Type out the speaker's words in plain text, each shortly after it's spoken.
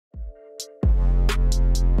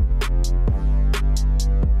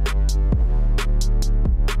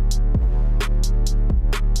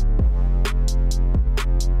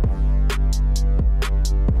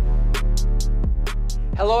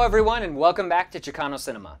Hello everyone and welcome back to Chicano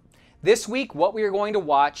Cinema. This week what we are going to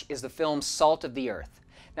watch is the film Salt of the Earth.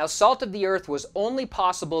 Now Salt of the Earth was only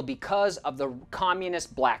possible because of the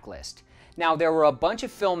communist blacklist. Now there were a bunch of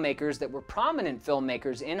filmmakers that were prominent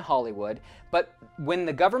filmmakers in Hollywood, but when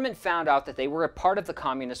the government found out that they were a part of the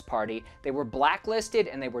Communist Party, they were blacklisted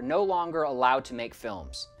and they were no longer allowed to make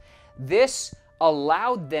films. This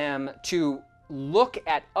allowed them to look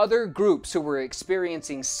at other groups who were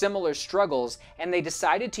experiencing similar struggles, and they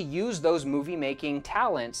decided to use those movie-making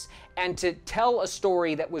talents and to tell a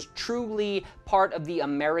story that was truly part of the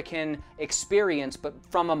American experience, but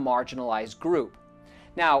from a marginalized group.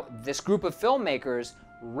 Now, this group of filmmakers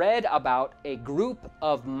read about a group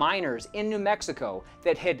of miners in New Mexico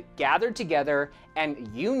that had gathered together and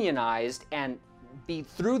unionized and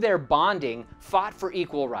through their bonding, fought for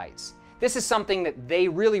equal rights. This is something that they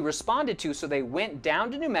really responded to, so they went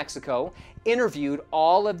down to New Mexico, interviewed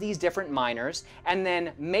all of these different miners, and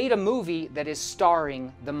then made a movie that is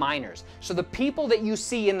starring the miners. So the people that you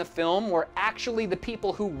see in the film were actually the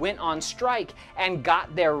people who went on strike and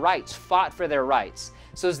got their rights, fought for their rights.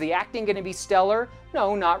 So is the acting going to be stellar?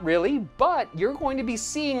 No, not really, but you're going to be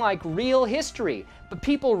seeing like real history, but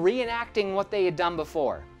people reenacting what they had done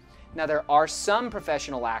before. Now there are some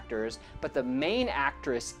professional actors, but the main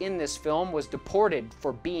actress in this film was deported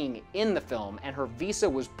for being in the film, and her visa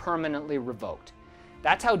was permanently revoked.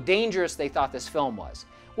 That's how dangerous they thought this film was.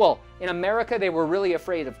 Well, in America they were really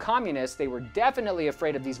afraid of communists, they were definitely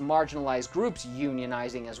afraid of these marginalized groups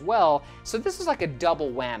unionizing as well, so this is like a double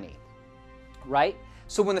whammy, right?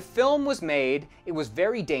 So when the film was made, it was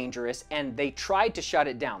very dangerous and they tried to shut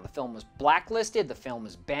it down. The film was blacklisted, the film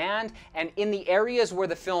was banned, and in the areas where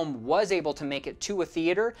the film was able to make it to a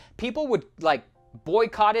theater, people would like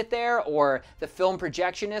boycott it there, or the film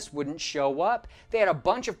projectionist wouldn't show up. They had a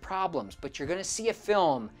bunch of problems, but you're gonna see a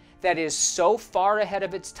film that is so far ahead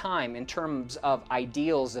of its time in terms of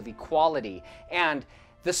ideals of equality, and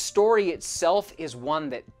the story itself is one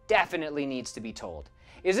that definitely needs to be told.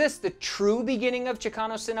 Is this the true beginning of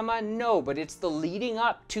Chicano cinema? No, but it's the leading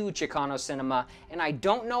up to Chicano cinema, and I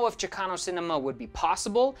don't know if Chicano cinema would be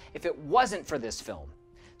possible if it wasn't for this film.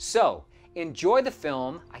 So, enjoy the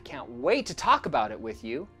film. I can't wait to talk about it with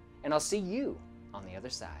you, and I'll see you on the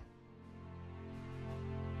other side.